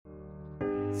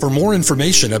For more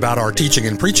information about our teaching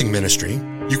and preaching ministry,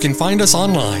 you can find us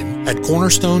online at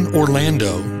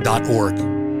cornerstoneorlando.org.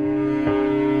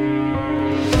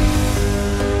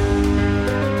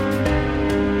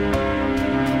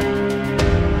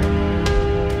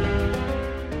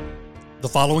 The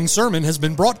following sermon has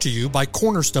been brought to you by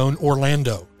Cornerstone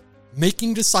Orlando,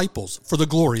 making disciples for the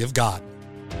glory of God.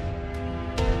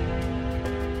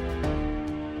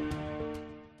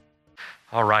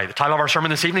 All right, the title of our sermon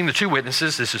this evening, The Two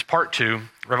Witnesses. This is part 2,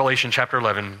 Revelation chapter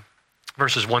 11,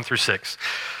 verses 1 through 6.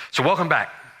 So welcome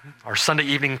back, our Sunday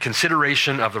evening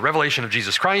consideration of the revelation of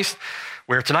Jesus Christ,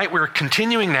 where tonight we're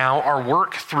continuing now our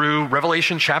work through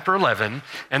Revelation chapter 11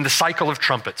 and the cycle of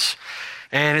trumpets.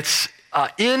 And it's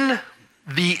in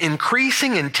the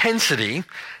increasing intensity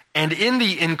and in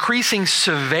the increasing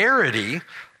severity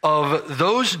of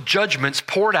those judgments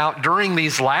poured out during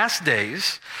these last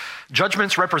days.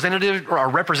 Judgments are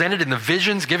represented in the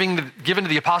visions given to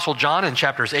the Apostle John in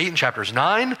chapters 8 and chapters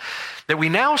 9, that we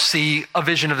now see a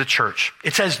vision of the church.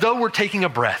 It's as though we're taking a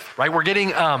breath, right? We're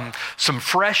getting some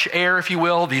fresh air, if you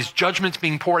will, these judgments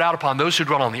being poured out upon those who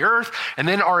dwell on the earth, and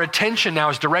then our attention now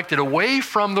is directed away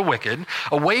from the wicked,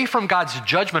 away from God's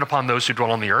judgment upon those who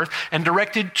dwell on the earth, and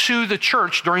directed to the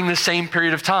church during the same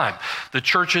period of time. The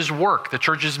church's work, the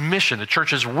church's mission, the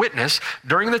church's witness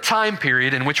during the time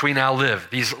period in which we now live,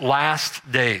 these last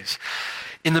days.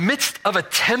 In the midst of a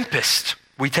tempest,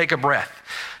 we take a breath.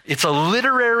 It's a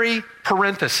literary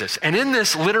parenthesis. And in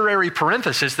this literary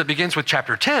parenthesis that begins with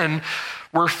chapter 10,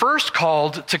 we're first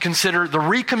called to consider the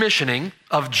recommissioning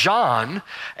of John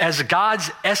as God's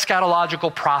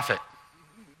eschatological prophet.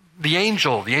 The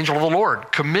angel of the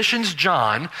Lord commissions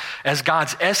John as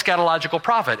God's eschatological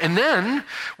prophet. And then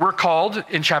we're called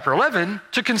in chapter 11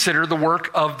 to consider the work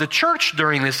of the church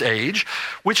during this age,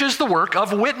 which is the work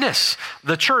of witness.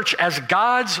 The church as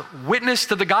God's witness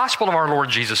to the gospel of our Lord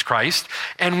Jesus Christ.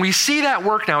 And we see that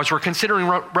work now as we're considering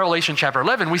Revelation chapter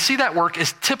 11, we see that work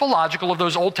as typological of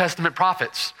those Old Testament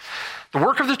prophets. The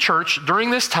work of the church during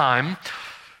this time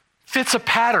fits a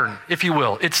pattern, if you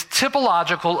will. It's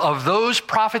typological of those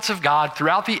prophets of God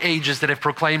throughout the ages that have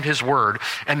proclaimed his word.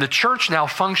 And the church now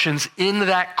functions in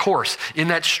that course, in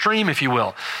that stream, if you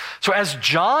will. So as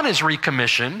John is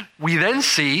recommissioned, we then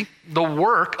see the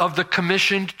work of the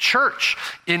commissioned church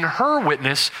in her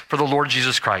witness for the Lord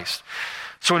Jesus Christ.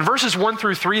 So in verses 1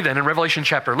 through 3 then, in Revelation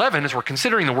chapter 11, as we're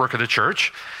considering the work of the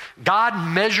church, God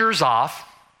measures off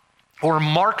or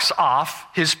marks off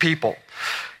his people.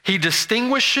 He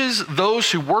distinguishes those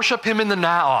who worship him in the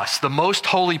naos, the most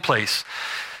holy place.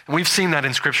 And we've seen that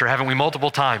in Scripture, haven't we, multiple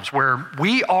times, where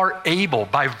we are able,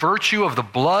 by virtue of the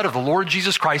blood of the Lord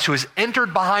Jesus Christ, who has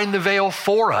entered behind the veil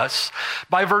for us,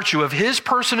 by virtue of his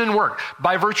person and work,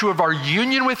 by virtue of our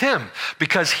union with him,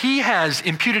 because he has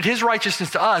imputed his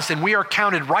righteousness to us and we are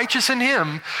counted righteous in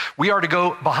him, we are to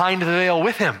go behind the veil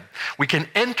with him. We can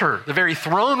enter the very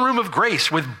throne room of grace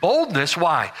with boldness.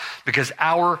 Why? Because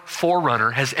our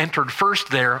forerunner has entered first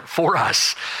there for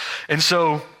us. And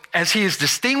so, as he is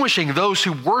distinguishing those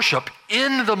who worship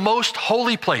in the most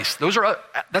holy place,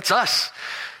 that's us.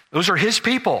 Those are his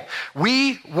people.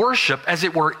 We worship, as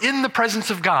it were, in the presence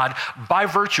of God by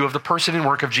virtue of the person and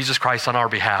work of Jesus Christ on our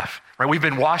behalf. Right? We've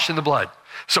been washed in the blood.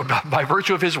 So by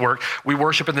virtue of his work, we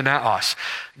worship in the naos.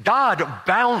 God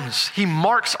bounds, he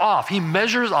marks off, he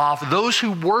measures off those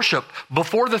who worship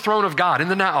before the throne of God in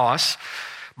the naos.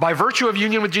 By virtue of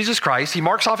union with Jesus Christ, he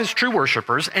marks off his true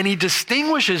worshipers and he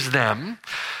distinguishes them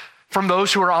from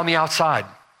those who are on the outside.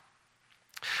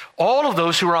 All of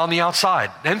those who are on the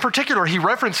outside. In particular, he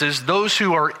references those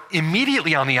who are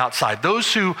immediately on the outside,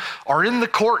 those who are in the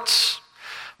courts,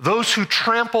 those who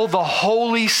trample the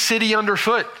holy city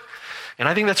underfoot. And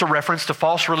I think that's a reference to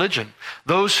false religion.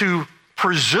 Those who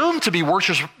presume to be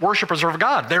worshipers of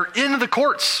God. They're in the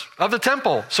courts of the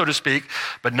temple, so to speak,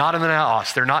 but not in the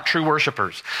naos. They're not true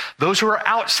worshipers. Those who are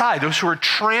outside, those who are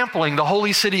trampling the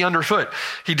holy city underfoot.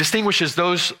 He distinguishes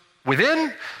those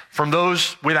within from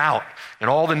those without. And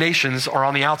all the nations are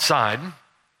on the outside.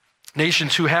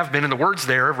 Nations who have been, in the words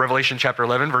there of Revelation chapter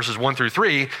 11, verses 1 through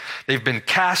 3, they've been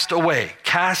cast away,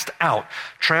 cast out,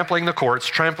 trampling the courts,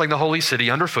 trampling the holy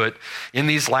city underfoot in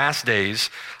these last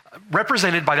days,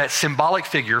 represented by that symbolic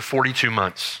figure, 42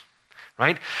 months,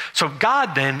 right? So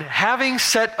God then, having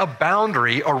set a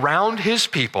boundary around his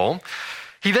people,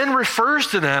 he then refers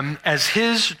to them as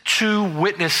his two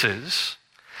witnesses,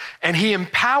 and he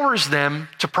empowers them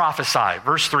to prophesy.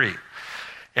 Verse 3,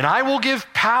 and I will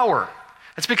give power.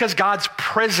 That's because God's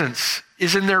presence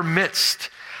is in their midst.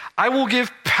 I will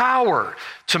give power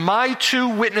to my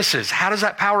 2 witnesses. How does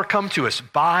that power come to us?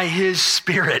 By his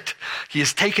Spirit. He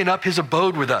has taken up his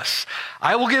abode with us.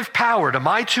 I will give power to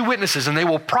my 2 witnesses, and they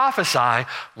will prophesy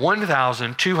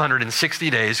 1,260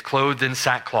 days clothed in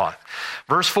sackcloth.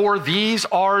 Verse 4, these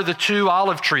are the 2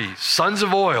 olive trees, sons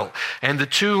of oil, and the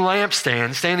 2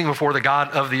 lampstands standing before the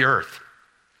God of the earth.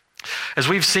 As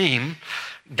we've seen,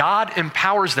 God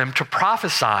empowers them to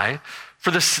prophesy for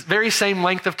the very same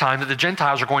length of time that the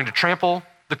Gentiles are going to trample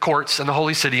the courts and the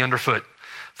holy city underfoot.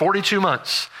 42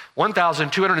 months,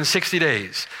 1,260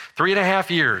 days,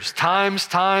 3.5 years, times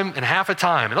time and half a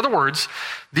time. In other words,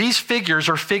 these figures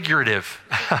are figurative.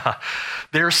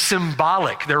 They're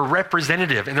symbolic, they're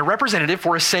representative, and they're representative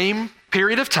for a same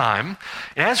period of time.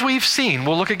 And as we've seen,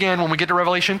 we'll look again when we get to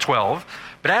Revelation 12,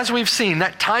 but as we've seen,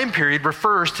 that time period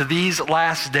refers to these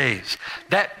last days.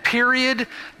 That period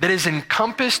that is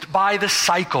encompassed by the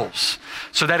cycles.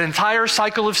 So that entire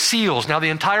cycle of seals, now the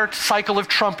entire cycle of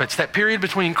trumpets, that period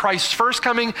between Christ's first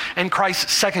coming and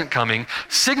Christ's second coming,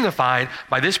 signified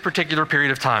by this particular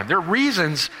period of time. There are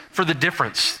reasons for the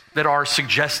difference that are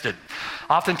suggested.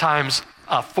 Oftentimes,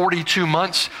 42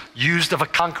 months used of a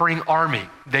conquering army.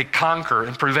 They conquer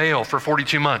and prevail for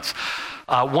 42 months.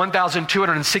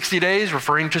 1,260 days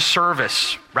referring to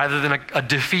service rather than a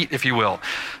defeat, if you will.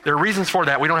 There are reasons for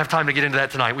that. We don't have time to get into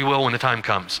that tonight. We will when the time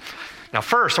comes. Now,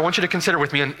 first, I want you to consider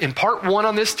with me in part 1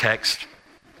 on this text,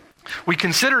 we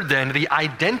considered then the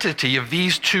identity of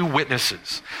these 2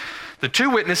 witnesses. The 2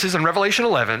 witnesses in Revelation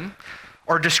 11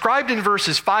 are described in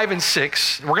verses 5 and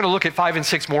 6. We're going to look at 5 and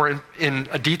 6 more in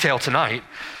detail tonight.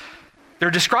 They're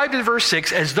described in verse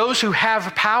 6 as those who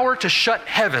have power to shut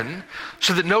heaven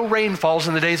so that no rain falls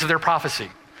in the days of their prophecy.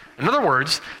 In other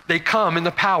words, they come in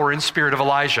the power and spirit of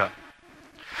Elijah.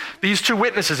 These 2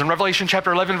 witnesses in Revelation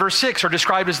chapter 11, verse 6 are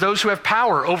described as those who have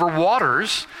power over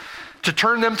waters to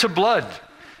turn them to blood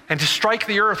and to strike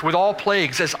the earth with all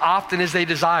plagues as often as they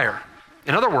desire.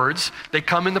 In other words, they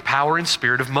come in the power and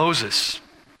spirit of Moses.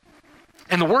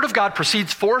 And the word of God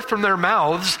proceeds forth from their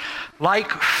mouths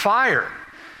like fire,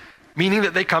 meaning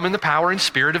that they come in the power and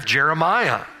spirit of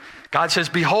Jeremiah. God says,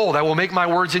 behold, I will make my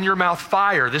words in your mouth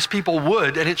fire. This people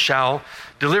would, and it shall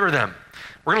deliver them.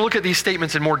 We're going to look at these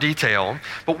statements in more detail.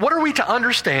 But what are we to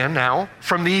understand now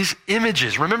from these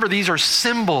images? Remember, these are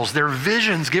symbols. They're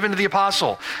visions given to the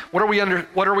apostle. What are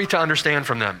we to understand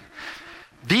from them?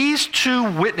 These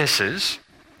 2 witnesses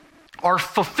are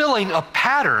fulfilling a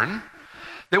pattern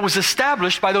that was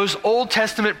established by those Old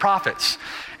Testament prophets.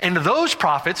 And those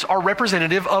prophets are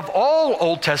representative of all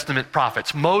Old Testament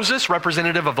prophets. Moses,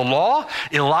 representative of the law.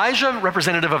 Elijah,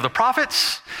 representative of the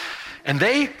prophets. And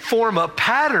they form a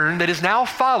pattern that is now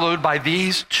followed by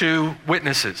these 2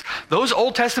 witnesses. Those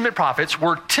Old Testament prophets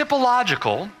were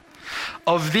typological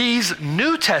of these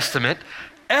New Testament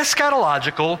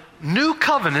eschatological, new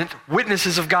covenant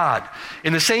witnesses of God.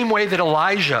 In the same way that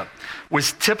Elijah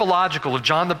was typological of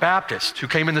John the Baptist, who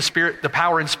came in the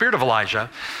power and spirit of Elijah,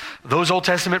 those Old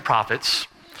Testament prophets,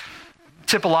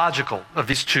 typological of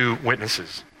these 2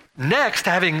 witnesses. Next,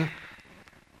 having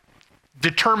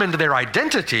determined their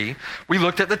identity, we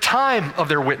looked at the time of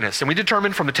their witness. And we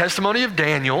determined from the testimony of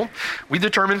Daniel, we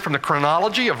determined from the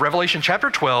chronology of Revelation chapter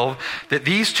 12, that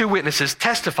these 2 witnesses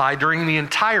testified during the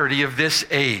entirety of this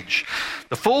age.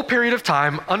 The full period of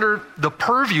time under the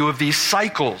purview of these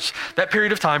cycles, that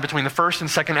period of time between the first and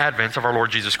second advent of our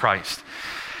Lord Jesus Christ.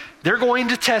 They're going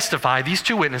to testify, these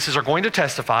 2 witnesses are going to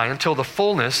testify until the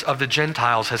fullness of the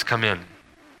Gentiles has come in.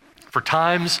 For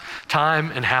time,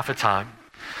 and half a time.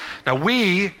 Now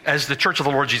we, as the Church of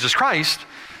the Lord Jesus Christ,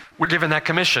 we're given that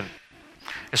commission.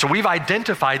 And so we've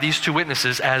identified these 2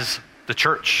 witnesses as the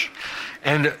church.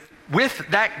 And with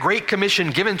that great commission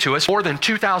given to us more than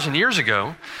 2,000 years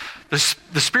ago, the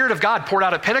Spirit of God poured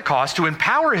out at Pentecost to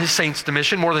empower his saints to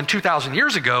mission more than 2,000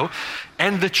 years ago.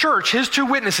 And the church, his 2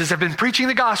 witnesses, have been preaching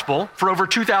the gospel for over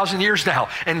 2,000 years now.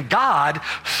 And God,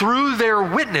 through their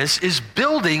witness, is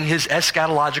building his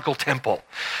eschatological temple.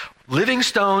 Living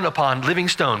stone upon living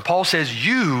stone. Paul says,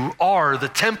 you are the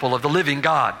temple of the living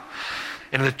God.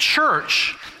 And the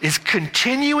church is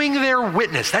continuing their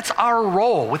witness. That's our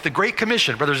role with the Great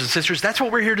Commission, brothers and sisters. That's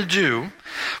what we're here to do.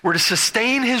 We're to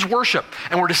sustain his worship,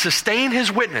 and we're to sustain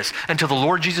his witness until the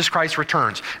Lord Jesus Christ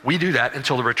returns. We do that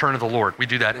until the return of the Lord. We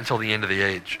do that until the end of the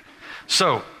age.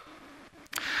 So,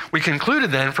 we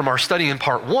concluded then from our study in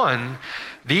part 1,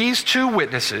 these 2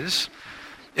 witnesses,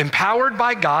 empowered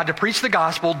by God to preach the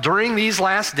gospel during these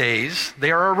last days,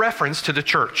 they are a reference to the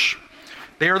church.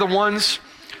 They are the ones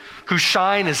who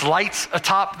shine as lights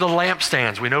atop the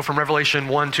lampstands. We know from Revelation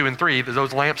 1, 2, and 3 that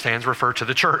those lampstands refer to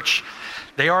the church.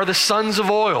 They are the sons of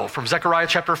oil from Zechariah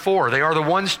chapter 4. They are the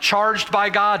ones charged by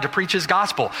God to preach his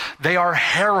gospel. They are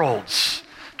heralds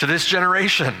to this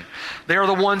generation. They are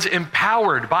the ones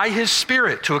empowered by his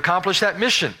Spirit to accomplish that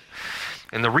mission.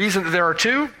 And the reason that there are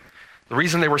two, the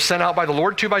reason they were sent out by the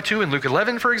Lord 2 by 2 in Luke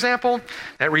 11, for example,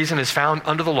 that reason is found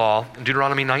under the law in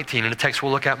Deuteronomy 19, in a text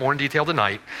we'll look at more in detail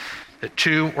tonight, that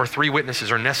 2 or 3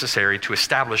 witnesses are necessary to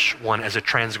establish one as a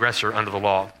transgressor under the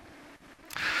law.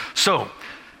 So,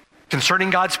 concerning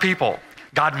God's people,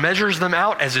 God measures them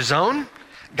out as his own.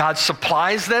 God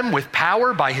supplies them with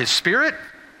power by his Spirit.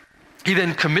 He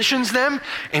then commissions them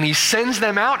and he sends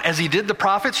them out as he did the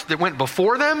prophets that went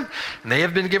before them. And they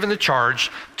have been given the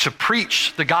charge to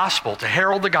preach the gospel, to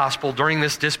herald the gospel during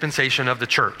this dispensation of the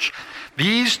church.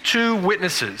 These 2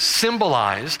 witnesses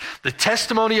symbolize the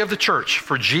testimony of the church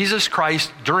for Jesus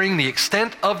Christ during the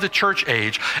extent of the church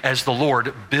age as the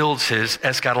Lord builds his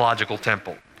eschatological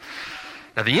temple.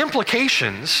 Now, the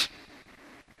implications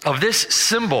of this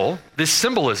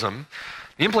symbolism,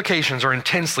 the implications are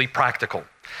intensely practical.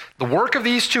 The work of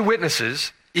these 2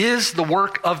 witnesses is the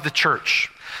work of the church.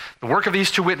 The work of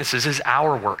these 2 witnesses is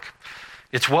our work.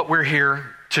 It's what we're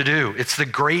here to do. It's the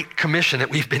great commission that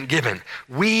we've been given.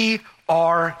 We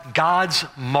are God's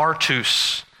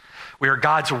martus. We are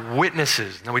God's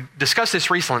witnesses. Now, we discussed this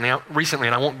recently,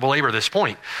 and I won't belabor this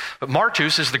point, but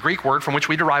martus is the Greek word from which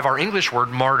we derive our English word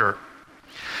martyr.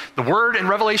 The word in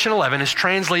Revelation 11 is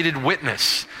translated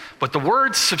witness, but the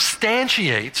word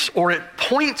substantiates, or it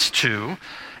points to,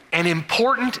 an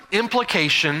important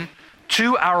implication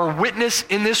to our witness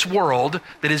in this world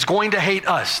that is going to hate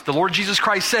us. The Lord Jesus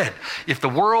Christ said, if the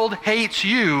world hates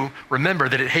you, remember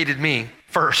that it hated me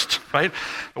first, right?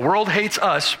 The world hates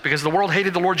us because the world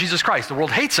hated the Lord Jesus Christ. The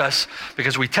world hates us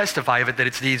because we testify of it that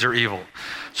its deeds are evil.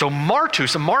 So a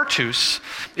martus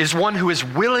is one who is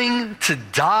willing to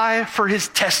die for his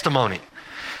testimony.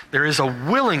 There is a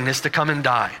willingness to come and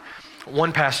die.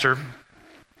 One pastor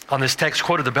on this text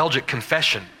quoted the Belgic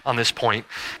Confession on this point,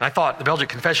 and I thought the Belgic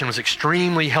Confession was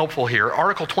extremely helpful here.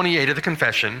 Article 28 of the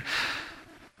Confession.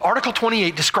 Article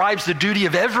 28 describes the duty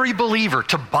of every believer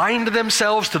to bind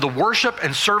themselves to the worship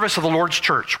and service of the Lord's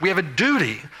church. We have a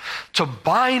duty to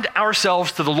bind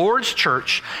ourselves to the Lord's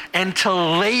church and to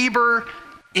labor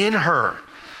in her,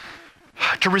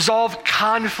 to resolve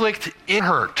conflict in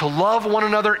her, to love one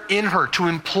another in her, to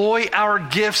employ our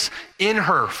gifts in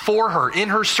her, for her, in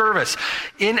her service,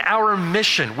 in our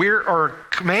mission. We are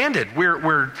commanded,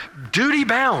 we're duty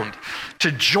bound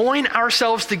to join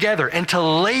ourselves together and to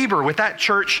labor with that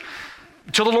church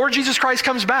till the Lord Jesus Christ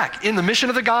comes back in the mission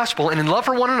of the gospel and in love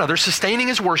for one another, sustaining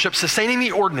his worship, sustaining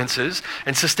the ordinances,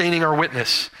 and sustaining our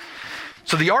witness.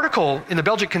 So the article in the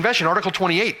Belgic Confession, Article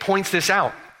 28, points this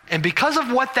out. And because of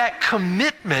what that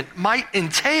commitment might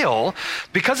entail,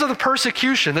 because of the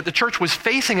persecution that the church was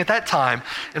facing at that time,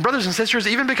 and brothers and sisters,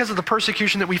 even because of the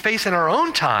persecution that we face in our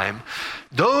own time,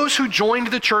 those who joined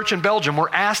the church in Belgium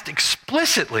were asked to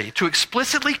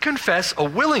explicitly confess a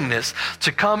willingness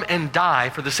to come and die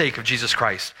for the sake of Jesus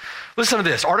Christ. Listen to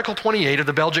this, Article 28 of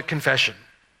the Belgic Confession.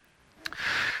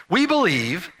 We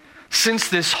believe, since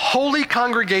this holy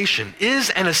congregation is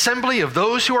an assembly of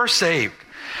those who are saved,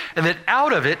 and that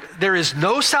out of it there is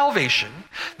no salvation,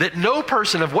 that no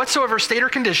person of whatsoever state or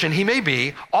condition he may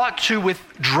be ought to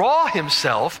withdraw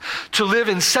himself to live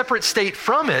in separate state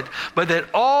from it, but that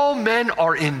all men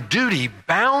are in duty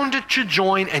bound to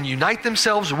join and unite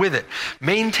themselves with it,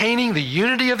 maintaining the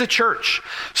unity of the church,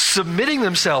 submitting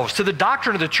themselves to the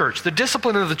doctrine of the church, the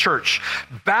discipline of the church,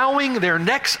 bowing their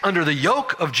necks under the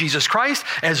yoke of Jesus Christ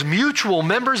as mutual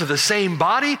members of the same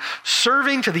body,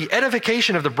 serving to the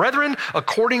edification of the brethren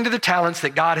according to the talents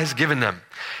that God has given them.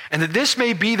 And that this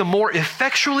may be the more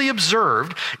effectually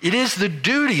observed, it is the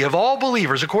duty of all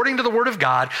believers, according to the word of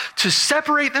God, to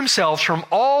separate themselves from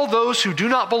all those who do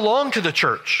not belong to the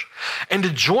church, and to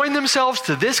join themselves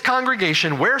to this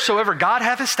congregation wheresoever God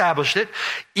hath established it,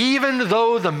 even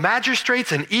though the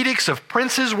magistrates and edicts of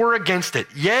princes were against it.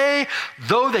 Yea,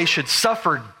 though they should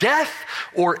suffer death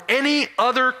or any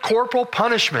other corporal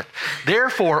punishment.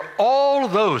 Therefore, all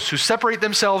those who separate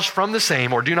themselves from the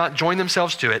same or do not join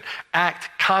themselves to it act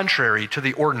contrary to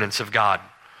the ordinance of God.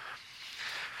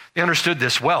 They understood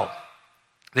this well.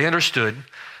 They understood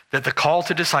that the call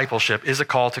to discipleship is a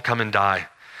call to come and die.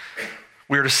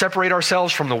 We are to separate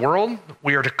ourselves from the world.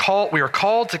 We are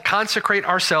called to consecrate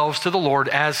ourselves to the Lord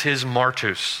as his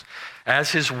martus,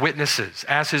 as his witnesses,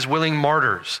 as his willing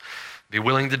martyrs, be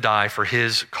willing to die for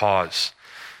his cause.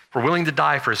 If we're willing to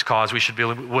die for his cause, we should be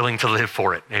willing to live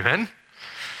for it. Amen?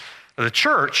 The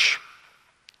church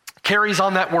carries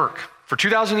on that work. For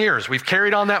 2,000 years, we've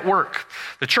carried on that work.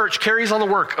 The church carries on the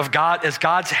work of God as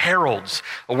God's heralds,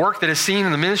 a work that is seen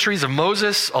in the ministries of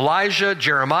Moses, Elijah,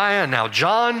 Jeremiah, and now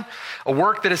John, a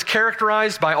work that is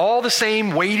characterized by all the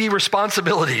same weighty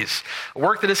responsibilities, a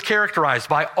work that is characterized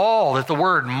by all that the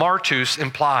word martus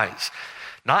implies,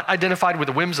 not identified with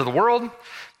the whims of the world,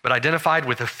 but identified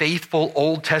with the faithful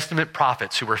Old Testament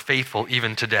prophets who were faithful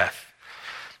even to death.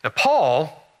 Now,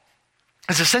 Paul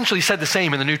has essentially said the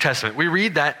same in the New Testament. We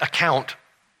read that account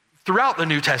throughout the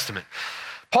New Testament.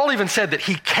 Paul even said that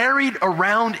he carried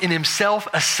around in himself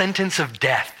a sentence of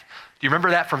death. Do you remember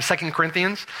that from 2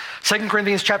 Corinthians? 2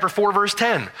 Corinthians chapter 4, verse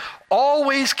 10.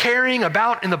 Always carrying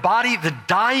about in the body the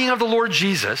dying of the Lord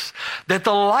Jesus, that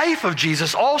the life of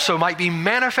Jesus also might be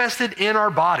manifested in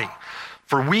our body.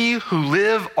 For we who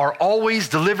live are always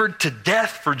delivered to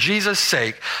death for Jesus'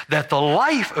 sake, that the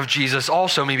life of Jesus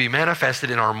also may be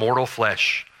manifested in our mortal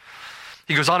flesh.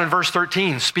 He goes on in verse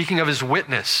 13, speaking of his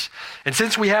witness. And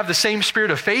since we have the same spirit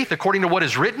of faith, according to what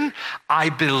is written, I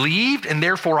believed and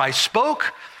therefore I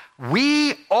spoke.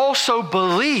 We also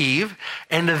believe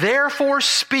and therefore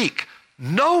speak,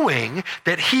 knowing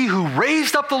that he who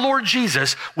raised up the Lord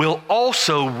Jesus will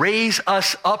also raise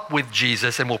us up with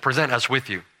Jesus and will present us with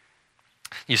you.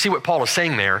 You see what Paul is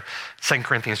saying there, 2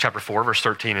 Corinthians chapter 4, verse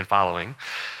 13 and following,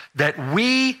 that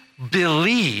we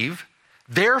believe,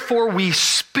 therefore we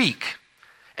speak,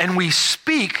 and we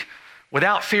speak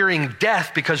without fearing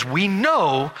death because we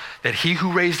know that he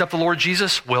who raised up the Lord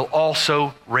Jesus will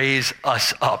also raise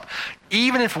us up.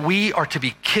 Even if we are to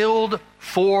be killed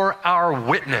for our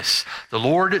witness, the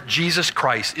Lord Jesus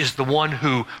Christ is the one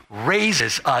who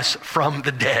raises us from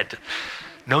the dead.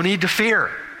 No need to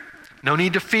fear. No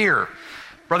need to fear.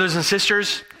 Brothers and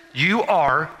sisters, you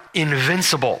are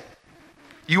invincible.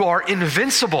 You are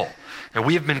invincible. And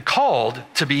we have been called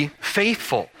to be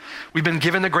faithful. We've been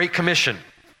given the Great Commission.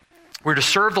 We're to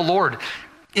serve the Lord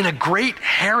in a great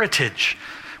heritage.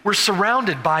 We're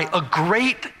surrounded by a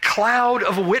great cloud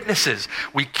of witnesses.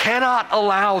 We cannot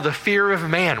allow the fear of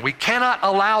man. We cannot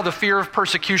allow the fear of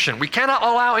persecution. We cannot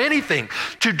allow anything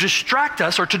to distract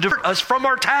us or to divert us from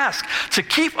our task, to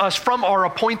keep us from our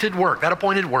appointed work. That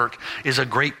appointed work is a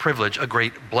great privilege, a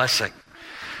great blessing.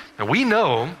 And we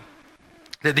know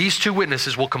that these two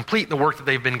witnesses will complete the work that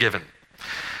they've been given.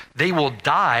 They will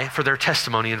die for their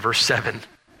testimony in verse 7.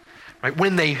 Right?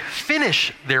 When they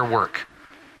finish their work,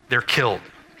 they're killed.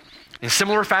 In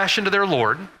similar fashion to their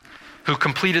Lord, who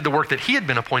completed the work that he had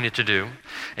been appointed to do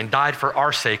and died for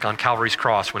our sake on Calvary's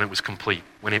cross when it was complete,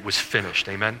 when it was finished.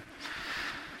 Amen?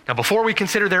 Now, before we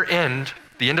consider their end,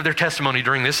 the end of their testimony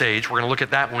during this age, we're going to look at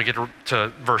that when we get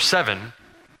to verse 7.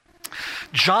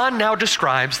 John now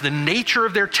describes the nature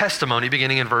of their testimony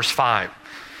beginning in verse 5.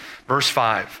 Verse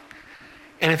 5.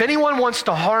 And if anyone wants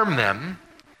to harm them,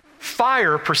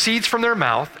 fire proceeds from their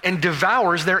mouth and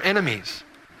devours their enemies.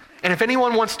 And if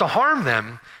anyone wants to harm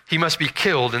them, he must be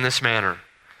killed in this manner.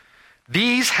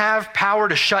 These have power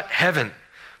to shut heaven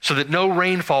so that no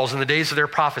rain falls in the days of their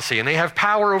prophecy. And they have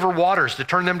power over waters to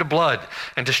turn them to blood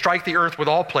and to strike the earth with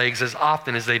all plagues as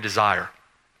often as they desire.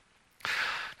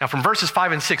 Now from verses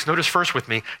 5 and 6, notice first with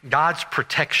me, God's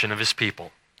protection of his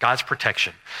people. God's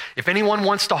protection. If anyone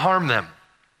wants to harm them,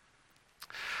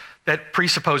 that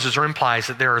presupposes or implies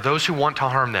that there are those who want to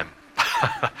harm them,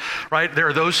 right? There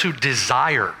are those who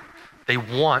desire, they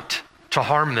want to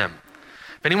harm them.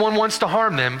 If anyone wants to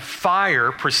harm them,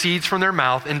 fire proceeds from their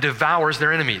mouth and devours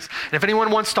their enemies. And if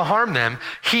anyone wants to harm them,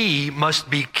 he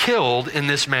must be killed in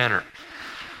this manner.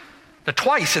 Now,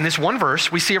 twice in this one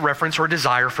verse, we see a reference or a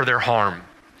desire for their harm.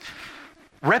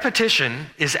 Repetition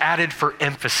is added for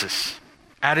emphasis.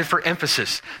 Added for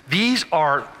emphasis. These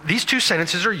two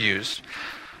sentences are used.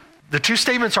 The two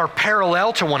statements are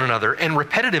parallel to one another and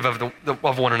repetitive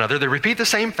of one another. They repeat the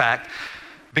same fact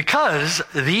because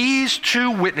these two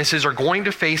witnesses are going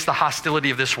to face the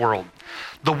hostility of this world.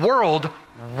 The world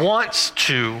wants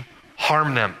to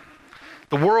harm them.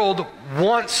 The world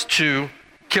wants to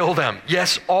kill them.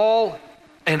 Yes, all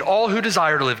who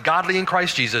desire to live godly in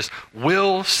Christ Jesus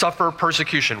will suffer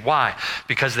persecution. Why?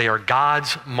 Because they are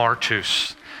God's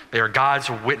martus. They are God's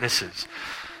witnesses.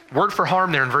 The word for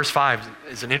harm there in verse 5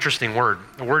 is an interesting word.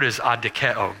 The word is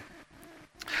adikeo.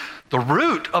 The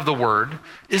root of the word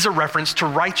is a reference to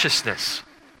righteousness.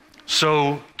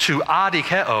 So to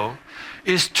adikeo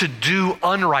is to do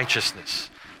unrighteousness,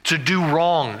 to do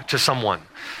wrong to someone.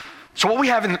 So what we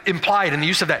have implied in the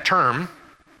use of that term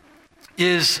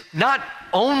is not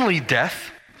only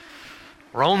death,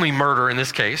 or only murder in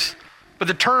this case, but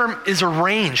the term is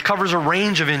covers a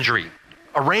range of injury.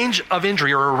 A range of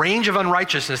injury or a range of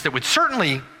unrighteousness that would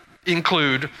certainly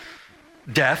include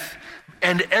death,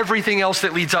 and everything else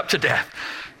that leads up to death.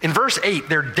 In verse 8,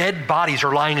 their dead bodies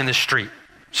are lying in the street.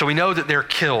 So we know that they're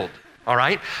killed, all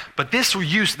right? But the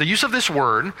use of this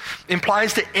word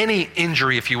implies to any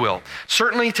injury, if you will.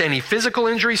 Certainly to any physical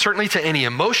injury, certainly to any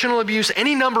emotional abuse,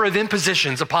 any number of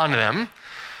impositions upon them,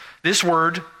 this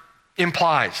word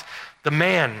implies. The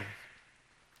man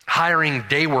hiring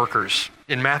day workers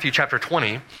in Matthew chapter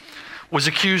 20 was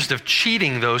accused of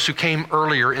cheating those who came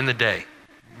earlier in the day.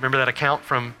 Remember that account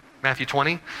from Matthew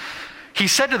 20? He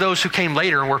said to those who came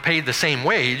later and were paid the same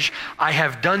wage, I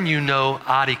have done you no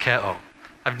adikeo.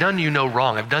 I've done you no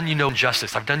wrong. I've done you no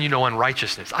injustice. I've done you no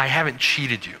unrighteousness. I haven't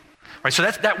cheated you. Right? So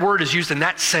that word is used in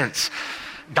that sense.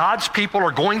 God's people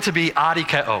are going to be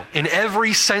adikeo in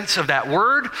every sense of that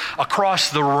word, across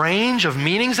the range of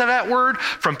meanings of that word,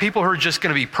 from people who are just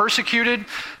going to be persecuted,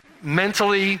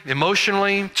 mentally,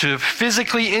 emotionally, to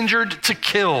physically injured, to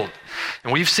killed.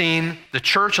 And we've seen the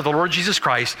church of the Lord Jesus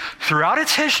Christ throughout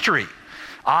its history,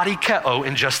 adikeo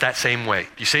in just that same way.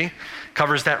 Do you see?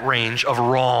 Covers that range of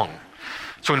wrong.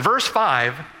 So in verse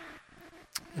 5,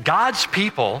 God's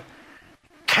people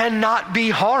cannot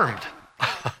be harmed.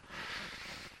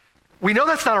 We know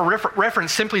that's not a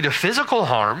reference simply to physical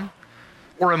harm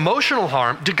or emotional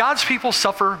harm. Do God's people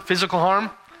suffer physical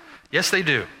harm? Yes, they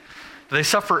do. Do they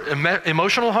suffer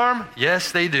emotional harm?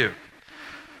 Yes, they do.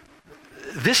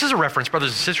 This is a reference, brothers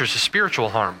and sisters, to spiritual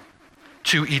harm,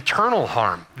 to eternal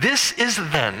harm. This is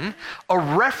then a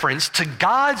reference to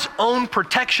God's own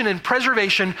protection and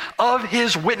preservation of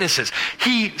his witnesses.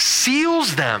 He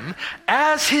seals them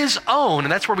as his own,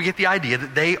 and that's where we get the idea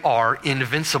that they are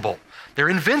invincible. They're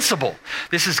invincible.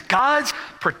 This is God's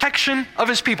protection of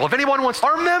his people. If anyone wants to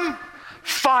harm them,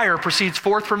 fire proceeds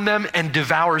forth from them and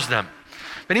devours them.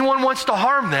 If anyone wants to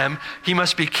harm them, he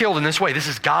must be killed in this way. This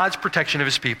is God's protection of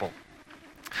his people.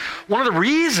 One of the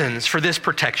reasons for this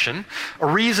protection, a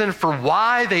reason for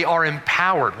why they are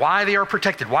empowered, why they are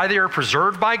protected, why they are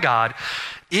preserved by God,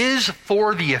 is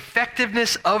for the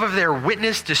effectiveness of their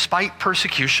witness despite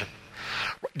persecution.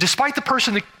 Despite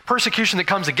the persecution that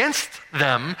comes against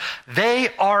them, they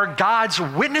are God's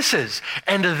witnesses,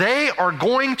 and they are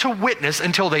going to witness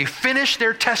until they finish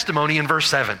their testimony in verse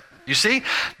 7. You see?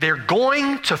 They're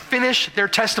going to finish their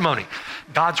testimony.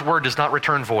 God's word does not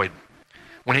return void.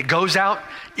 When it goes out,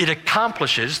 it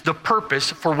accomplishes the purpose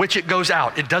for which it goes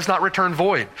out. It does not return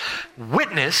void.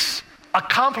 Witness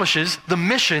accomplishes the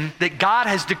mission that God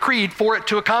has decreed for it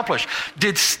to accomplish.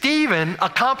 Did Stephen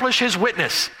accomplish his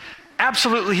witness?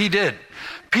 Absolutely he did.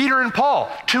 Peter and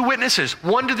Paul, two witnesses,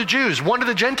 one to the Jews, one to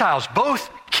the Gentiles, both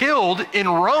killed in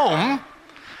Rome,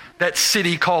 that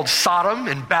city called Sodom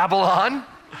in Babylon.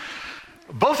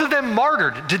 Both of them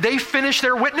martyred. Did they finish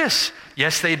their witness?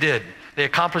 Yes, they did. They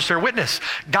accomplished their witness.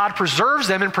 God preserves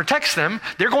them and protects them.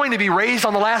 They're going to be raised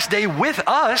on the last day with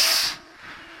us.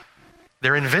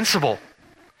 They're invincible.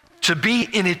 To be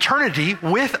in eternity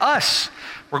with us.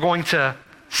 We're going to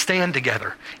stand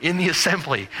together in the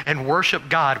assembly and worship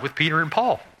God with Peter and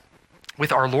Paul,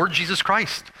 with our Lord Jesus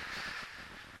Christ.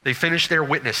 They finish their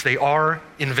witness. They are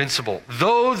invincible.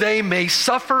 Though they may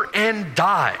suffer and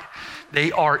die,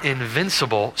 they are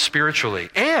invincible spiritually.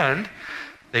 And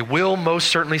they will most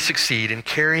certainly succeed in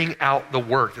carrying out the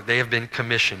work that they have been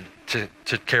commissioned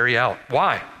to carry out.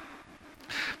 Why?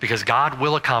 Because God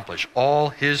will accomplish all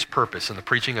his purpose in the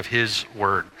preaching of his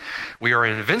word. We are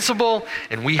invincible,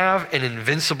 and we have an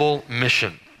invincible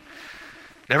mission.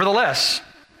 Nevertheless,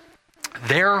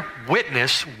 their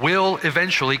witness will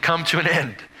eventually come to an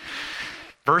end.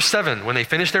 Verse 7, when they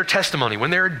finish their testimony,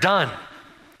 when they're done,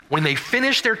 when they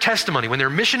finish their testimony, when their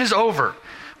mission is over,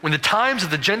 when the times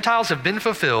of the Gentiles have been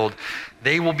fulfilled,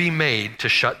 they will be made to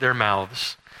shut their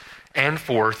mouths. And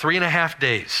for 3.5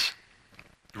 days,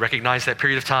 you recognize that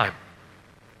period of time.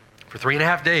 For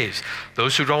 3.5 days,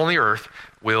 those who dwell on the earth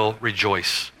will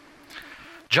rejoice.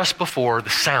 Just before the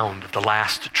sound of the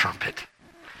last trumpet.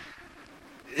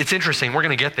 It's interesting, we're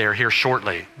going to get there here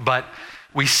shortly, but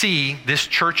we see this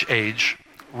church age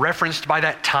referenced by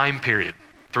that time period.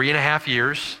 3.5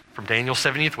 years from Daniel's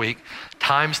 70th week,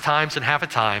 times, and half a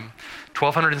time,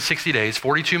 1,260 days,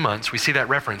 42 months, we see that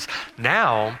reference.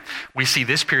 Now, we see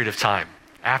this period of time,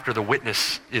 after the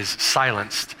witness is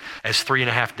silenced, as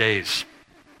 3.5 days.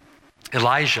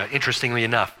 Elijah, interestingly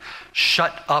enough,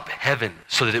 shut up heaven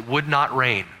so that it would not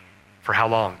rain. For how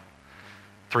long?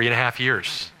 3.5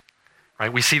 years.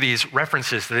 Right? We see these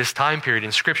references to this time period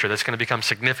in Scripture. That's going to become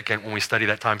significant when we study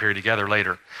that time period together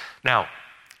later. Now,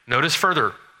 notice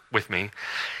further with me.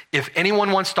 If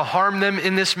anyone wants to harm them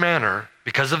in this manner,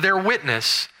 because of their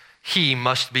witness, he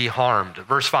must be harmed.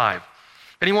 Verse 5.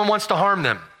 If anyone wants to harm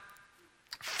them,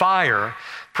 fire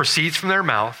proceeds from their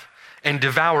mouth and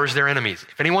devours their enemies.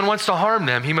 If anyone wants to harm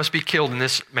them, he must be killed in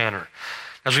this manner.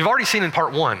 As we've already seen in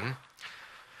part 1,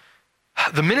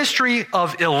 the ministry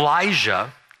of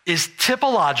Elijah is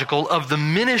typological of the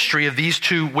ministry of these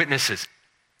two witnesses.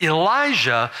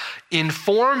 Elijah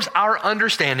informs our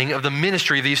understanding of the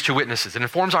ministry of these two witnesses. It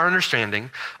informs our understanding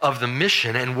of the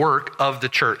mission and work of the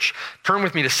church. Turn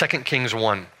with me to 2 Kings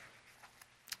 1.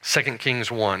 2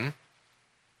 Kings 1.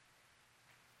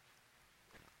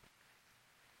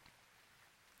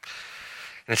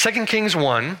 In 2 Kings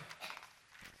 1,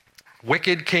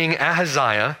 wicked King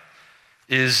Ahaziah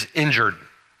is injured.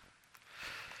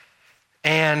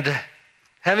 And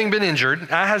having been injured,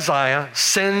 Ahaziah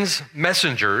sends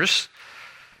messengers,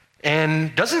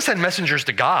 and doesn't send messengers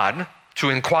to God to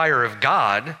inquire of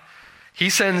God. He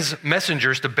sends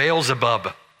messengers to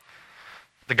Beelzebub,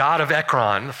 the god of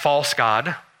Ekron, the false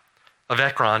god of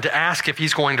Ekron, to ask if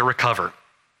he's going to recover.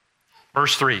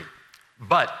 Verse 3,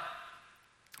 but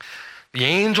the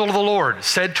angel of the Lord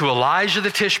said to Elijah the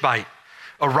Tishbite,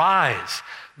 arise,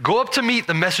 go up to meet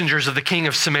the messengers of the king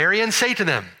of Samaria and say to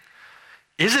them,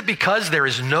 is it because there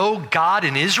is no God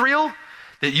in Israel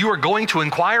that you are going to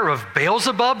inquire of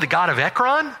Beelzebub, the god of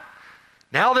Ekron?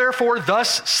 Now therefore,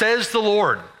 thus says the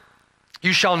Lord,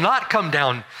 you shall not come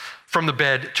down from the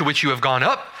bed to which you have gone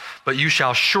up, but you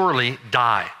shall surely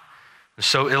die. And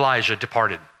so Elijah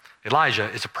departed. Elijah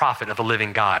is a prophet of the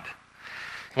living God.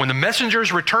 When the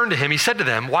messengers returned to him, he said to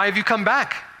them, why have you come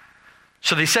back?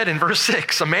 So they said in verse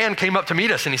 6, a man came up to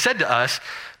meet us, and he said to us,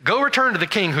 go return to the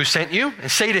king who sent you,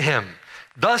 and say to him,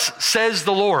 thus says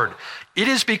the Lord, it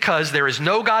is because there is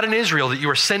no God in Israel that you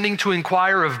are sending to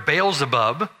inquire of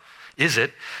Beelzebub, is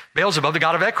it? Beelzebub, the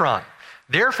god of Ekron.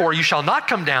 Therefore you shall not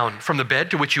come down from the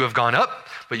bed to which you have gone up,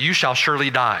 but you shall surely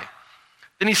die.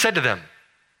 Then he said to them,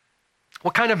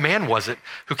 what kind of man was it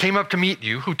who came up to meet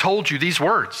you, who told you these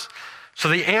words? So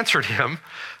they answered him,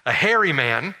 a hairy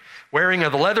man wearing a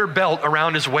leather belt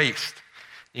around his waist.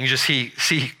 You can just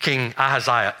see King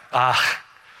Ahaziah.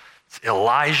 It's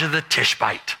Elijah the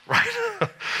Tishbite, right?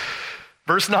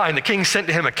 Verse 9, the king sent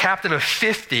to him a captain of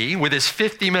 50 with his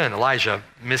 50 men. Elijah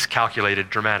miscalculated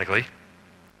dramatically.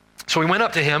 So he went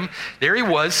up to him. There he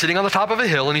was, sitting on the top of a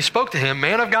hill, and he spoke to him,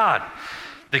 man of God,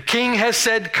 the king has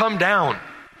said, come down.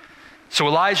 So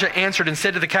Elijah answered and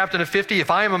said to the captain of 50, if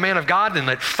I am a man of God, then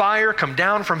let fire come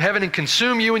down from heaven and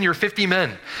consume you and your 50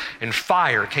 men. And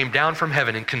fire came down from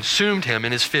heaven and consumed him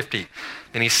and his 50.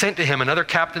 Then he sent to him another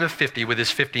captain of 50 with his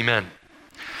 50 men.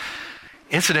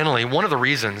 Incidentally, one of the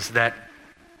reasons that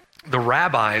the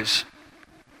rabbis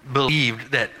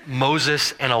believed that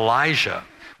Moses and Elijah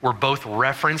were both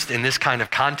referenced in this kind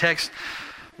of context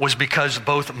was because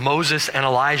both Moses and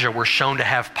Elijah were shown to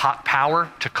have power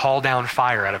to call down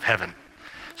fire out of heaven.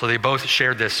 So they both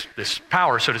shared this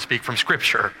power, so to speak, from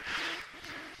Scripture.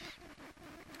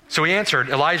 So he answered,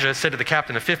 Elijah said to the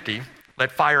captain of 50,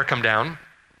 let fire come down.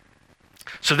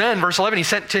 So then, verse 11, he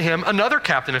sent to him another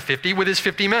captain of 50 with his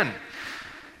 50 men.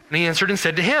 And he answered and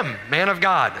said to him, man of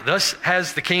God, thus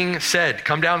has the king said,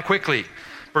 come down quickly.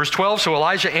 Verse 12, so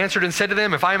Elijah answered and said to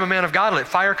them, if I am a man of God, let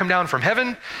fire come down from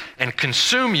heaven and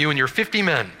consume you and your 50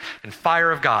 men. And the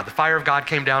fire of God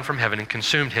came down from heaven and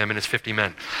consumed him and his 50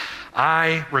 men.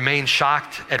 I remain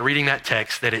shocked at reading that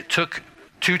text that it took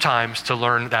 2 times to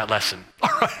learn that lesson.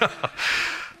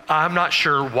 I'm not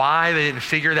sure why they didn't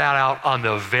figure that out on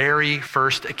the very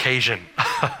first occasion.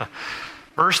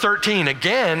 Verse 13,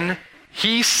 again,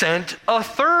 he sent a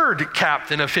third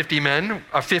captain of 50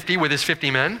 with his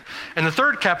 50 men. And the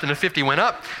third captain of 50 went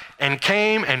up and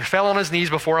came and fell on his knees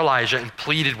before Elijah and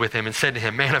pleaded with him and said to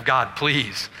him, man of God,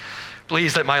 please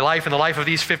let my life and the life of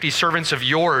these 50 servants of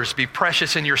yours be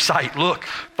precious in your sight. Look,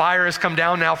 fire has come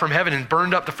down now from heaven and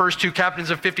burned up the first 2 captains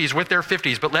of 50s with their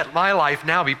 50s, but let my life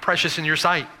now be precious in your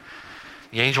sight.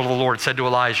 The angel of the Lord said to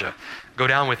Elijah, go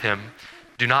down with him.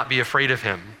 Do not be afraid of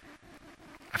him.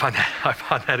 I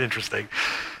find that interesting.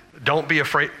 Don't be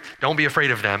afraid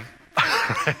of them.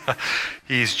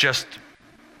 He's just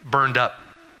burned up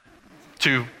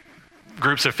 2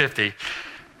 groups of 50.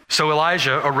 So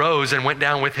Elijah arose and went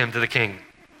down with him to the king.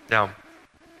 Now,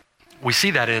 we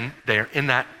see that in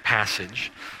that passage,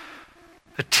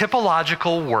 the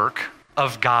typological work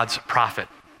of God's prophet.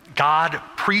 God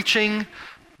preaching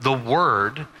the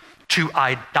word to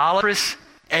idolatrous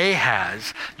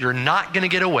Ahaz, you're not going to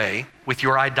get away with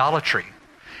your idolatry.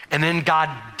 And then God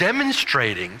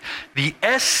demonstrating the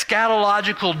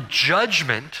eschatological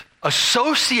judgment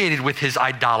associated with his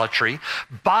idolatry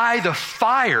by the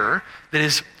fire that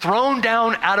is thrown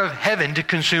down out of heaven to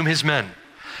consume his men.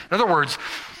 In other words,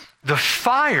 the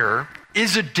fire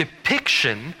is a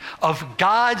depiction of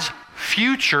God's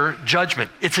future judgment.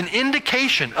 It's an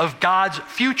indication of God's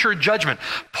future judgment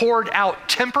poured out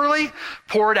temporally,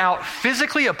 poured out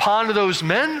physically upon those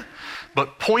men,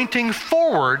 but pointing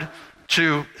forward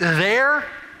to their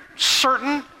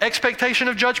certain expectation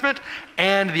of judgment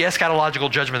and the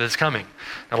eschatological judgment that's coming.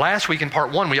 Now, last week in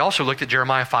part 1, we also looked at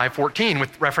Jeremiah 5:14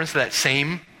 with reference to that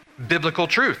same biblical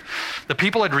truth. The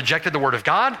people had rejected the word of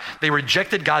God. They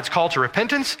rejected God's call to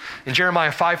repentance. In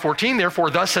Jeremiah 5:14, therefore,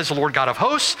 thus says the Lord God of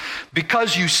hosts,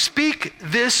 because you speak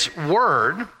this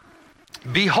word,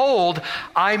 behold,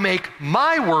 I make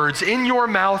my words in your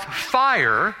mouth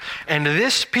fire, and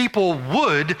this people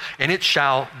wood, and it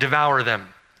shall devour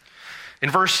them. In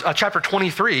chapter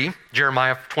 23,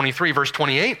 Jeremiah 23, verse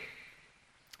 28,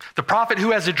 the prophet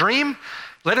who has a dream,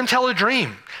 let him tell a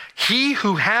dream. He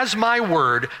who has my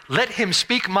word, let him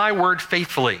speak my word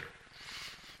faithfully.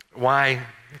 Why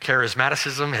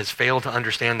charismaticism has failed to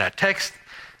understand that text,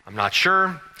 I'm not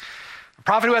sure. The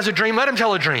prophet who has a dream, let him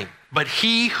tell a dream. But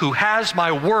he who has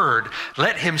my word,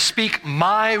 let him speak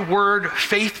my word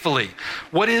faithfully.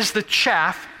 What is the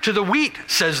chaff to the wheat,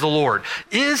 says the Lord?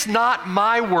 Is not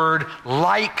my word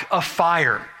like a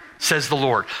fire, says the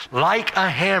Lord, like a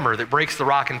hammer that breaks the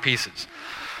rock in pieces?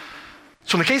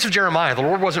 So in the case of Jeremiah, the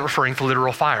Lord wasn't referring to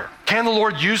literal fire. Can the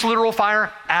Lord use literal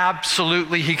fire?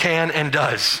 Absolutely he can and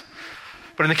does.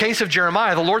 But in the case of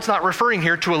Jeremiah, the Lord's not referring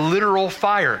here to a literal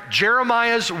fire.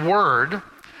 Jeremiah's word,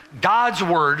 God's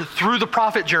word through the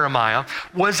prophet Jeremiah,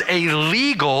 was a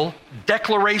legal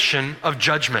declaration of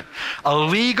judgment, a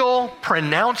legal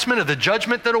pronouncement of the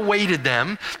judgment that awaited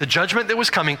them, the judgment that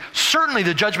was coming, certainly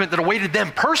the judgment that awaited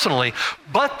them personally,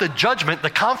 but the judgment, the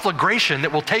conflagration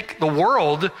that will take the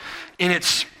world in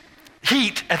its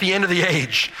heat at the end of the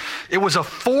age. It was a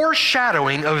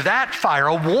foreshadowing of that fire,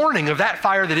 a warning of that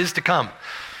fire that is to come.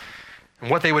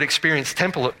 And what they would experience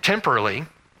temporarily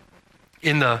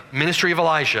in the ministry of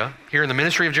Elijah, here in the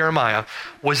ministry of Jeremiah,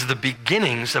 was the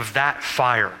beginnings of that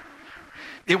fire.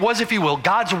 It was, if you will,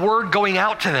 God's word going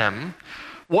out to them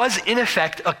was in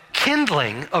effect a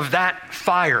kindling of that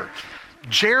fire.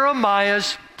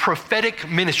 Jeremiah's prophetic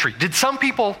ministry. Did some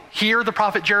people hear the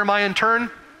prophet Jeremiah and turn?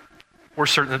 We're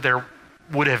certain that there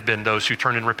would have been those who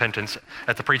turned in repentance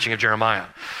at the preaching of Jeremiah.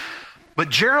 But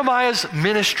Jeremiah's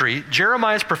ministry,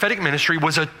 Jeremiah's prophetic ministry,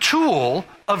 was a tool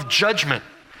of judgment.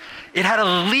 It had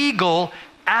a legal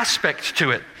aspect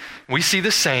to it. We see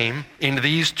the same in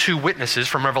these two witnesses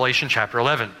from Revelation chapter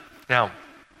 11. Now,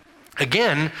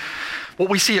 again, what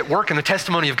we see at work in the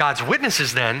testimony of God's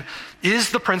witnesses then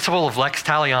is the principle of lex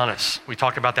talionis. We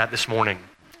talked about that this morning.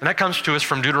 And that comes to us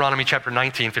from Deuteronomy chapter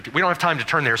 19, 15. We don't have time to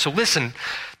turn there, so listen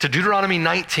to Deuteronomy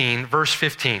 19, verse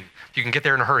 15. If you can get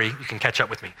there in a hurry, you can catch up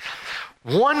with me.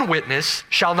 One witness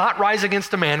shall not rise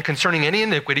against a man concerning any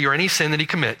iniquity or any sin that he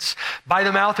commits. By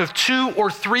the mouth of 2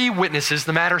 or 3 witnesses,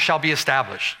 the matter shall be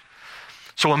established.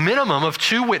 So a minimum of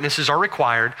 2 witnesses are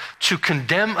required to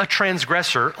condemn a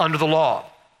transgressor under the law.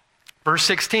 Verse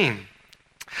 16.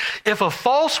 If a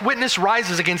false witness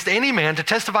rises against any man to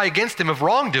testify against him of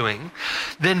wrongdoing,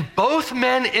 then both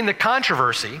men in the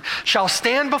controversy shall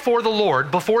stand before the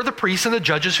Lord, before the priests and the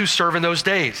judges who serve in those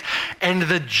days. And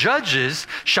the judges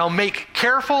shall make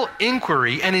careful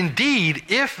inquiry. And indeed,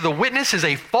 if the witness is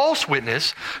a false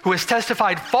witness who has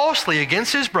testified falsely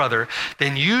against his brother,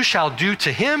 then you shall do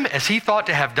to him as he thought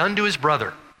to have done to his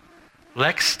brother.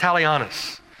 Lex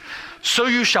talionis. So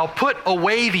you shall put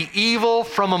away the evil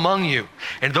from among you,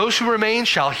 and those who remain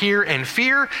shall hear and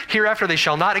fear. Hereafter they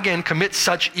shall not again commit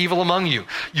such evil among you.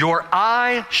 Your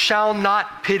eye shall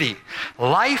not pity.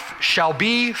 Life shall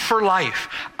be for life,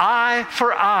 eye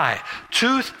for eye,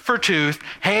 tooth for tooth,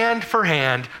 hand for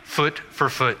hand, foot for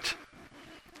foot.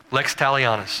 Lex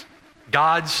talionis,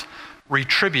 God's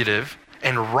retributive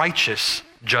and righteous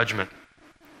judgment.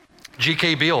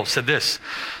 G.K. Beale said this: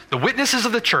 the witnesses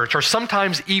of the church are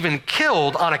sometimes even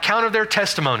killed on account of their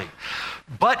testimony,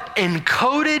 but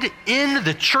encoded in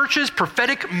the church's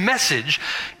prophetic message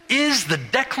is the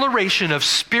declaration of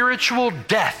spiritual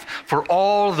death for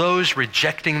all those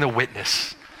rejecting the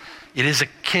witness. It is a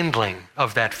kindling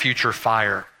of that future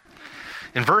fire.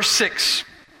 In verse 6,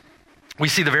 we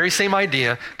see the very same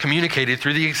idea communicated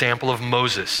through the example of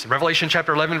Moses. In Revelation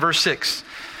chapter 11, verse 6,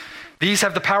 these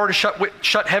have the power to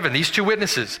shut heaven. These 2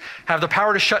 witnesses have the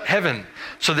power to shut heaven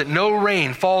so that no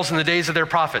rain falls in the days of their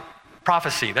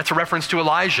prophecy. That's a reference to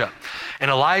Elijah. And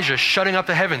Elijah shutting up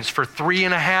the heavens for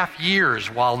 3.5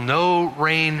 years while no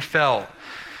rain fell.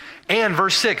 And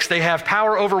verse 6, they have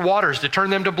power over waters to turn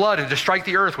them to blood and to strike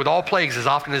the earth with all plagues as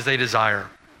often as they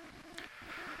desire.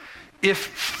 If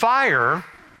fire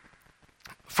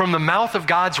from the mouth of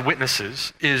God's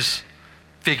witnesses is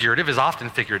figurative, is often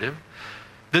figurative,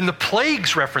 then the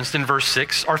plagues referenced in verse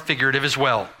 6 are figurative as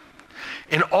well.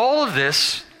 And all of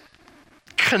this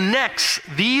connects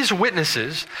these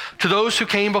witnesses to those who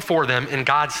came before them in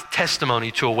God's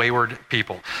testimony to a wayward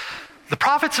people. The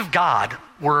prophets of God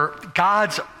were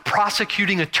God's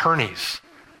prosecuting attorneys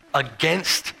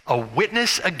against a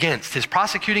witness against, his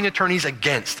prosecuting attorneys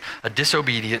against a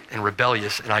disobedient and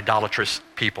rebellious and idolatrous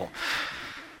people.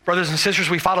 Brothers and sisters,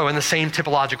 we follow in the same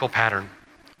typological pattern.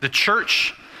 The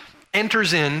church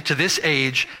enters into this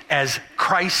age as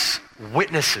Christ's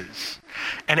witnesses.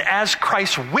 And as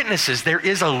Christ's witnesses, there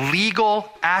is a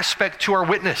legal aspect to our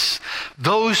witness.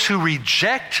 Those who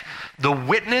reject the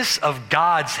witness of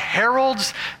God's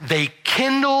heralds, they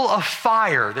kindle a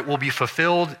fire that will be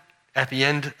fulfilled at the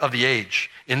end of the age,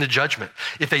 in the judgment.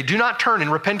 If they do not turn in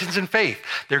repentance and faith,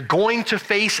 they're going to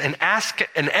face an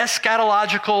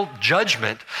eschatological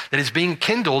judgment that is being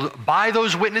kindled by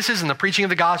those witnesses in the preaching of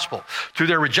the gospel. Through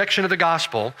their rejection of the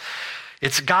gospel,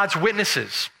 it's God's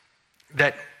witnesses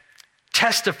that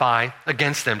testify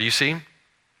against them. Do you see?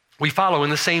 We follow in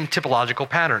the same typological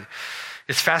pattern.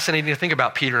 It's fascinating to think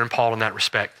about Peter and Paul in that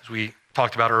respect, as we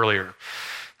talked about earlier.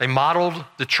 They modeled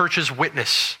the church's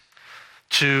witness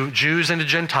to Jews and to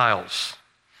Gentiles.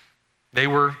 They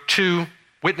were two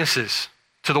witnesses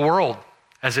to the world,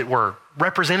 as it were,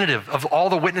 representative of all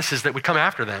the witnesses that would come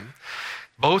after them.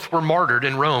 Both were martyred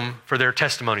in Rome for their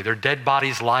testimony, their dead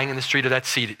bodies lying in the street of that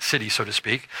city, so to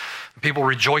speak, people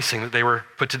rejoicing that they were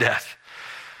put to death.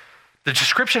 The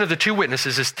description of the two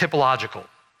witnesses is typological.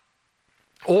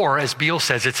 Or, as Beale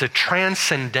says, it's a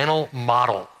transcendental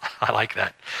model. I like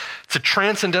that. It's a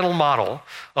transcendental model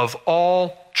of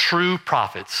all true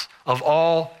prophets, of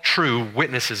all true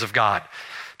witnesses of God.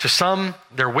 To some,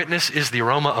 their witness is the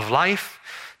aroma of life.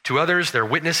 To others, their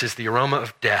witness is the aroma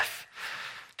of death.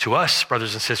 To us,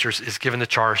 brothers and sisters, is given the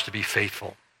charge to be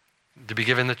faithful, to be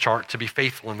given the charge to be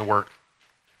faithful in the work.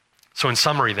 So in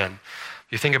summary then,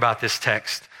 if you think about this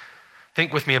text,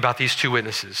 think with me about these two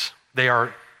witnesses.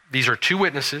 These are two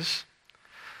witnesses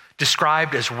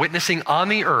described as witnessing on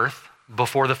the earth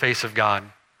before the face of God.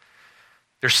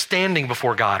 They're standing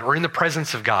before God or in the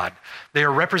presence of God. They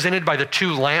are represented by the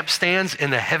two lampstands in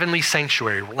the heavenly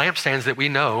sanctuary, lampstands that we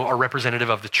know are representative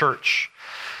of the church.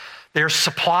 They're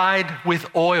supplied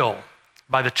with oil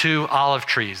by the two olive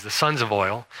trees, the sons of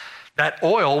oil. That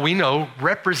oil, we know,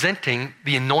 representing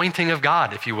the anointing of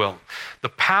God, if you will. The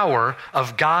power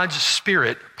of God's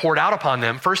Spirit poured out upon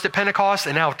them, first at Pentecost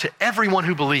and now to everyone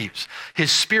who believes.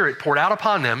 His Spirit poured out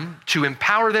upon them to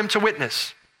empower them to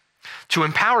witness, to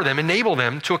empower them, enable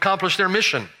them to accomplish their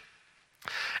mission.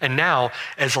 And now,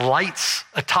 as lights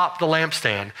atop the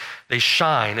lampstand, they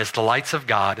shine as the lights of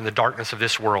God in the darkness of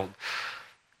this world.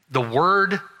 The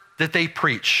word that they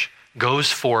preach goes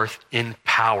forth in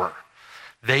power.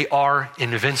 They are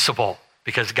invincible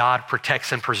because God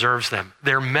protects and preserves them.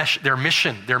 Their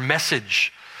mission, their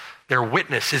message, their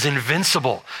witness is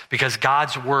invincible because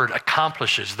God's word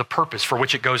accomplishes the purpose for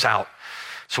which it goes out.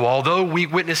 So although we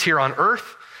witness here on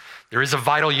earth, there is a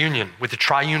vital union with the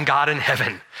triune God in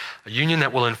heaven, a union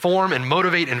that will inform and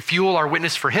motivate and fuel our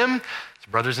witness for him. So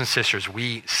brothers and sisters,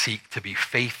 we seek to be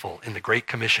faithful in the great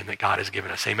commission that God has given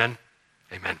us. Amen?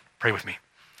 Amen. Pray with me.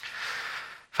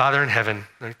 Father in heaven,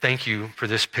 I thank you for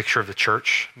this picture of the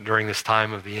church during this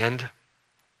time of the end.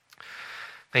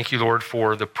 Thank you, Lord,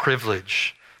 for the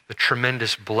privilege, the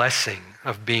tremendous blessing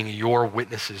of being your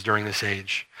witnesses during this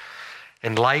age.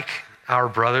 And like our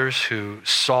brothers who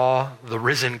saw the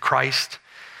risen Christ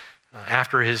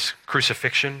after his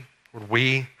crucifixion, would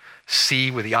we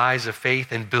see with the eyes of faith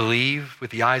and believe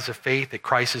with the eyes of faith that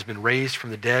Christ has been raised from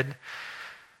the dead?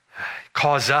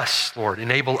 Cause us, Lord,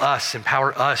 enable us,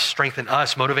 empower us, strengthen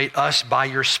us, motivate us by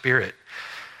your Spirit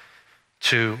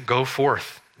to go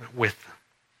forth with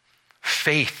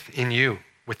faith in you,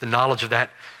 with the knowledge of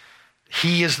that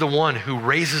he is the one who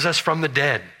raises us from the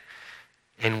dead,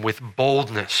 and with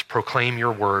boldness proclaim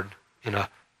your word in a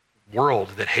world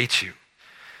that hates you.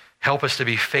 Help us to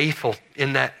be faithful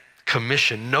in that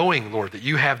commission, knowing, Lord, that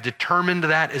you have determined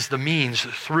that as the means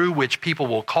through which people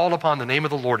will call upon the name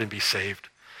of the Lord and be saved.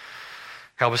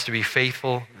 Help us to be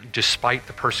faithful despite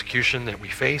the persecution that we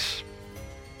face.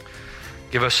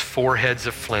 Give us foreheads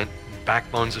of flint,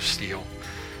 backbones of steel.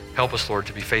 Help us, Lord,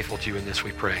 to be faithful to you in this,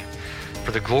 we pray.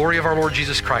 For the glory of our Lord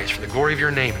Jesus Christ, for the glory of your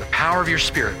name, and the power of your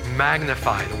Spirit,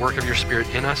 magnify the work of your Spirit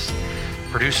in us.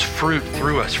 Produce fruit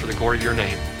through us for the glory of your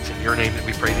name. It's in your name that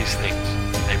we pray these things.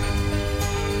 Amen.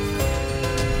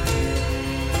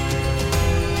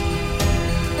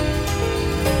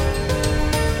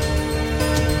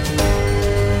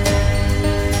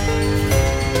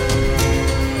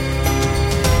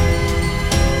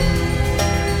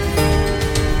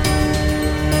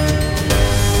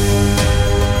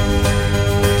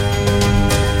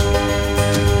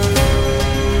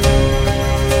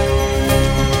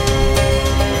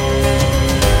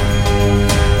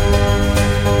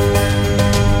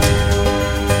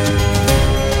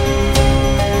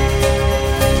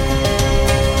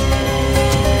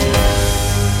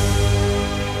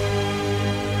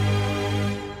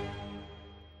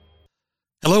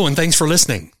 Hello, and thanks for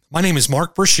listening. My name is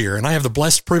Mark Brashear, and I have the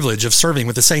blessed privilege of serving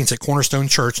with the saints at Cornerstone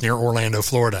Church near Orlando,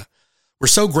 Florida. We're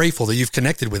so grateful that you've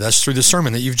connected with us through the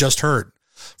sermon that you've just heard.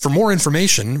 For more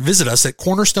information, visit us at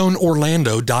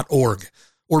cornerstoneorlando.org.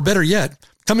 Or better yet,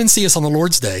 come and see us on the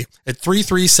Lord's Day at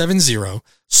 3370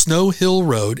 Snow Hill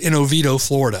Road in Oviedo,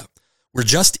 Florida. We're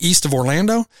just east of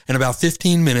Orlando and about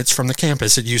 15 minutes from the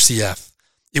campus at UCF.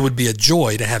 It would be a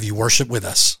joy to have you worship with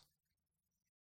us.